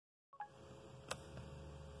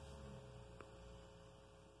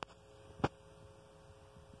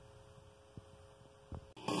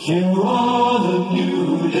You are the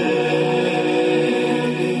new day.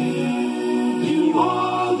 You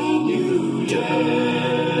are the new day.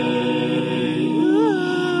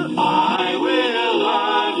 I will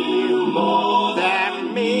love you more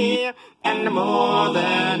than me and more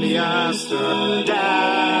than yesterday.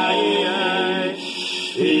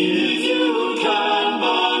 If you can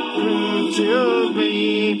but prove to me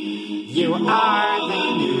you are the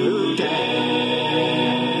new day.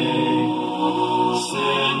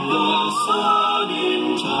 Send the sun in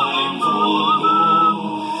time for home.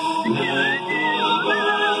 Let the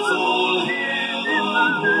birds all hail the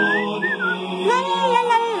morning. La la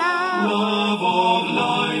la la. Love of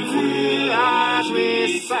life will, as we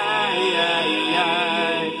say,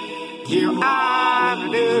 you are the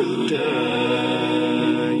new day.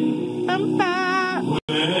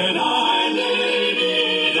 When I lay me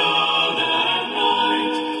down at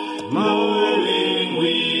night, knowing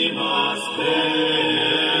we must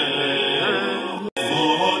bear,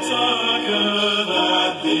 thoughts occur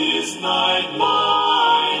that this night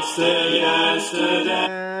might stay yesterday.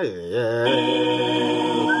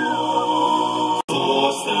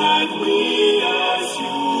 Thoughts that we as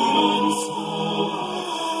humans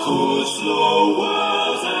could slow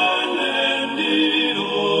words and end it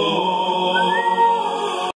all.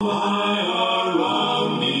 Lie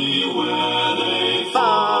around me where they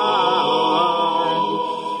fall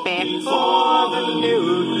before the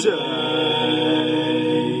new day.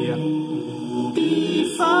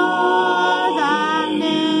 Before the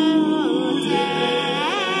new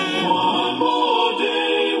day. One more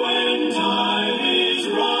day when time is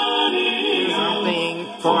running. Something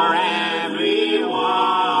for everyone.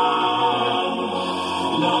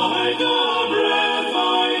 Like a breath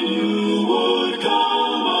I knew would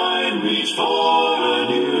come, I'd reach for a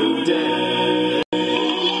new day.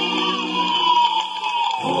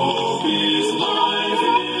 Hope is life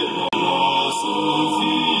in the loss of